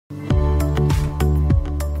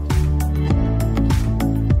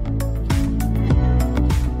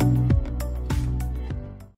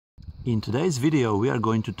In today's video we are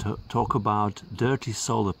going to talk about dirty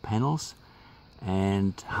solar panels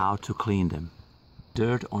and how to clean them.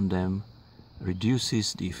 Dirt on them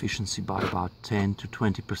reduces the efficiency by about 10 to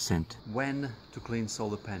 20%. When to clean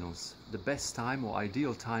solar panels? The best time or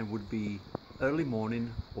ideal time would be early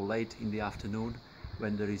morning or late in the afternoon,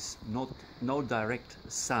 when there is no direct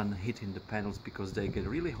sun hitting the panels, because they get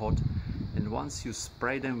really hot, and once you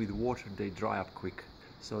spray them with water they dry up quick.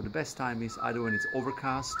 So the best time is either when it's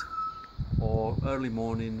overcast or early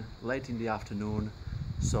morning, late in the afternoon,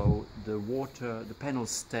 so the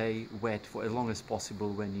panels stay wet for as long as possible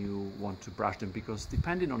when you want to brush them, because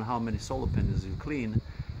depending on how many solar panels you clean,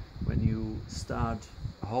 when you start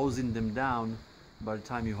hosing them down, by the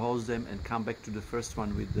time you hose them and come back to the first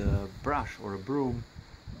one with a brush or a broom,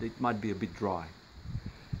 it might be a bit dry.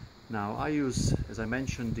 Now I use, as I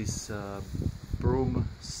mentioned, this broom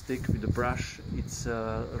stick with the brush. It's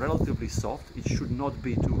relatively soft. It should not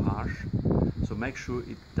be too harsh, so make sure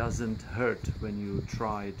it doesn't hurt when you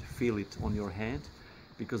try it, feel it on your hand,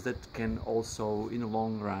 because that can also in the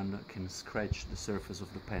long run can scratch the surface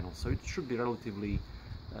of the panel. So it should be relatively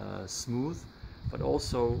smooth, but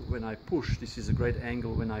also when I push, this is a great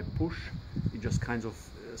angle, when I push it just kind of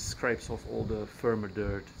scrapes off all the firmer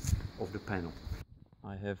dirt of the panel.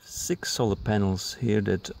 I have 6 solar panels here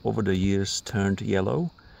that over the years turned yellow.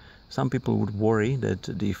 Some people would worry that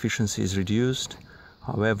the efficiency is reduced.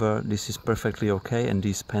 However, this is perfectly okay, and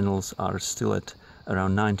these panels are still at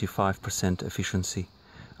around 95% efficiency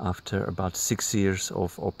after about 6 years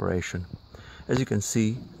of operation. As you can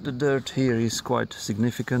see, the dirt here is quite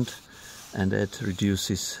significant, and that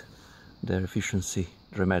reduces their efficiency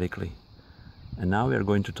dramatically. And now we are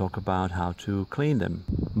going to talk about how to clean them.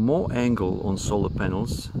 More angle on solar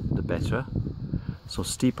panels, the better. So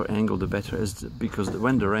steeper angle, the better, because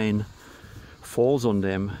when the rain falls on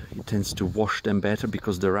them, it tends to wash them better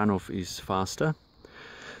because the runoff is faster.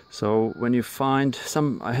 So when you find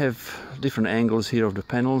I have different angles here of the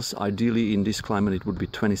panels. Ideally in this climate it would be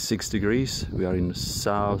 26 degrees. We are in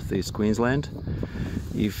southeast Queensland.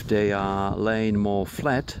 If they are laying more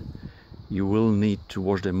flat, you will need to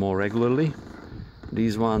wash them more regularly.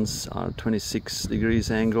 These ones are 26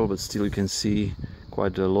 degrees angle, but still you can see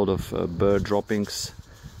quite a lot of bird droppings,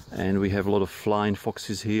 and we have a lot of flying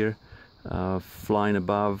foxes here flying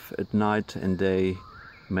above at night, and they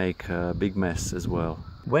make a big mess as well.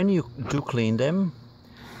 When you do clean them,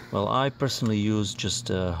 well, I personally use just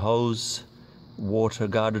a hose,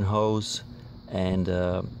 garden hose, and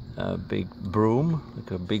a big broom,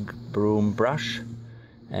 like a big broom brush.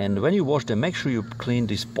 And when you wash them, make sure you clean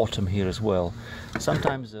this bottom here as well.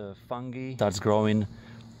 Sometimes fungi starts growing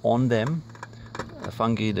on them,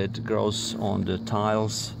 fungi that grows on the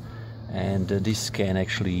tiles, and this can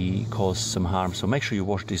actually cause some harm. So make sure you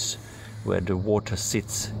wash this where the water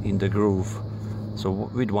sits in the groove, so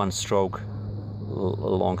with one stroke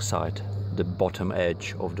alongside the bottom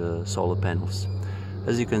edge of the solar panels.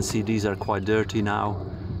 As you can see, these are quite dirty now,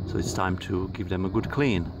 so it's time to give them a good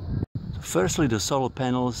clean. Firstly, the solar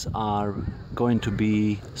panels are going to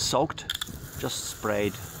be soaked, just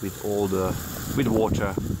sprayed with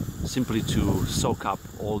water, simply to soak up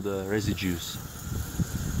all the residues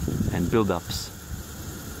and build-ups.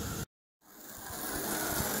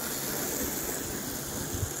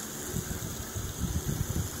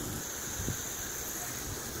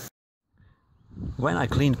 When I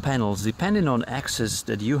clean panels, depending on access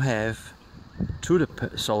that you have to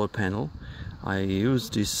the solar panel, I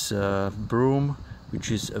use this broom,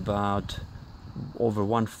 which is about over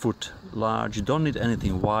 1 foot large. You don't need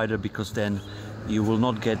anything wider, because then you will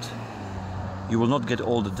not get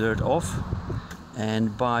all the dirt off.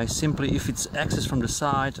 And by simply, if it's access from the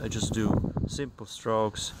side, I just do simple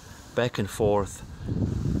strokes back and forth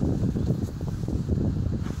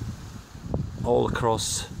all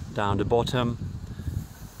across down the bottom.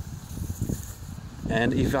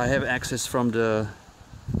 And if I have access from the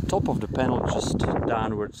top of the panel, just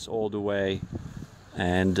downwards all the way,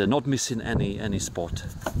 and not missing any spot.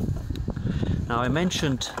 Now I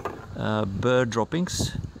mentioned bird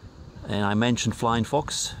droppings, and I mentioned flying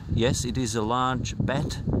fox. Yes, it is a large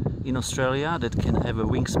bat in Australia that can have a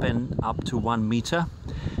wingspan up to 1 meter,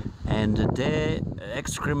 and their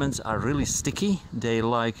excrements are really sticky. They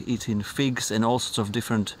like eating figs and all sorts of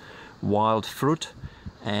different wild fruit,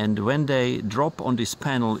 and when they drop on this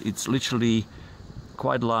panel, it's literally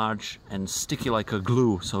quite large and sticky like a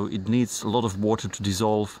glue, so it needs a lot of water to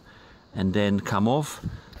dissolve and then come off.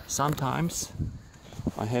 Sometimes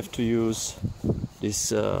I have to use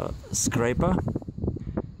this scraper.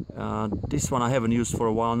 This one I haven't used for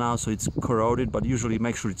a while now, so it's corroded, but usually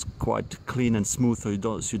make sure it's quite clean and smooth so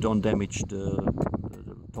you don't damage the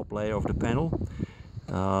top layer of the panel,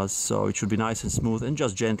 so it should be nice and smooth, and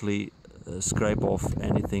just gently scrape off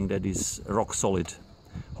anything that is rock solid.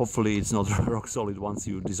 Hopefully it's not rock solid once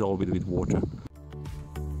you dissolve it with water.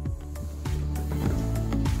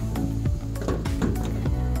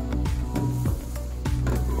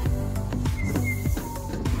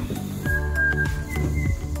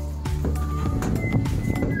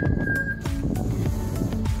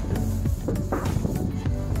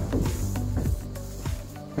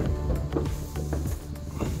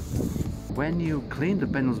 When you clean the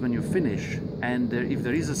panels, when you finish, and if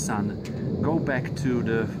there is a sun, go back to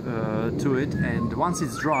it, and once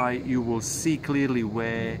it's dry you will see clearly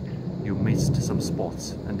where you missed some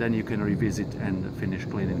spots, and then you can revisit and finish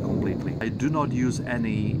cleaning completely. I do not use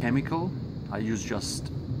any chemical, I use just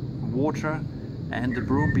water and the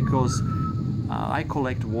broom, because I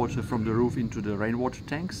collect water from the roof into the rainwater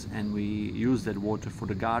tanks, and we use that water for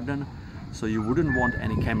the garden. So you wouldn't want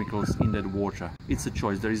any chemicals in that water. It's a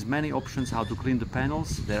choice. There is many options how to clean the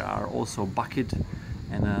panels. There are also bucket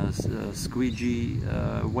and a squeegee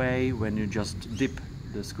way, when you just dip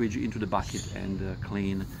the squeegee into the bucket and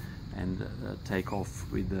clean and take off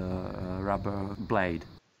with a rubber blade.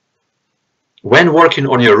 When working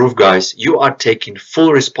on your roof, guys, you are taking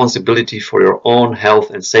full responsibility for your own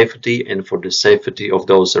health and safety, and for the safety of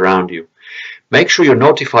those around you. Make sure you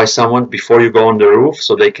notify someone before you go on the roof,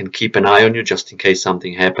 so they can keep an eye on you just in case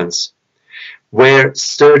something happens. Wear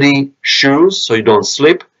sturdy shoes so you don't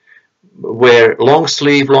slip. Wear long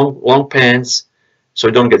sleeve, long pants so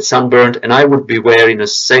you don't get sunburned. And I would be wearing a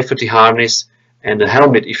safety harness and a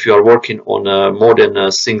helmet if you are working on more than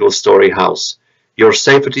a single-story house. Your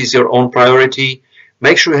safety is your own priority.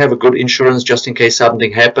 Make sure you have a good insurance just in case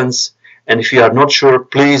something happens. And if you are not sure,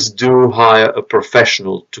 please do hire a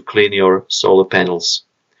professional to clean your solar panels.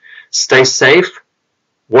 Stay safe.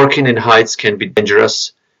 Working in heights can be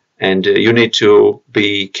dangerous, and you need to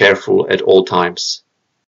be careful at all times.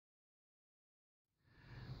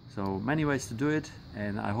 So many ways to do it,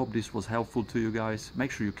 and I hope this was helpful to you guys.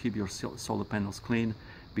 Make sure you keep your solar panels clean,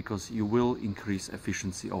 because you will increase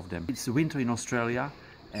efficiency of them. It's winter in Australia,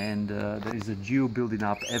 and there is a dew building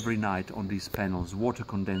up every night on these panels. Water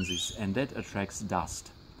condenses, and that attracts dust.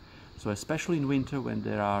 So especially in winter, when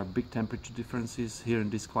there are big temperature differences here in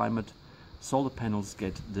this climate, solar panels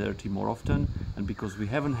get dirty more often. And because we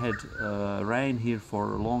haven't had rain here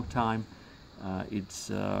for a long time,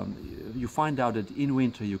 you find out that in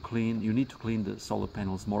winter you need to clean the solar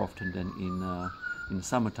panels more often than in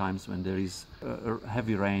summer times, when there is a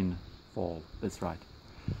heavy rainfall. That's right.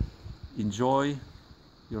 Enjoy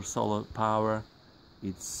your solar power.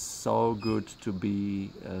 It's so good to be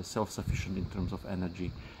self-sufficient in terms of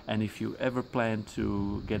energy. And if you ever plan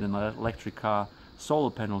to get an electric car, solar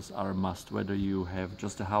panels are a must, whether you have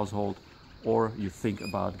just a household or you think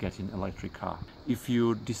about getting an electric car. If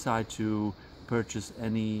you decide to purchase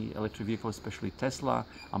any electric vehicle, especially Tesla,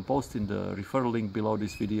 I'm posting the referral link below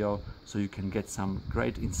this video, so you can get some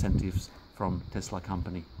great incentives from Tesla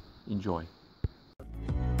company. Enjoy.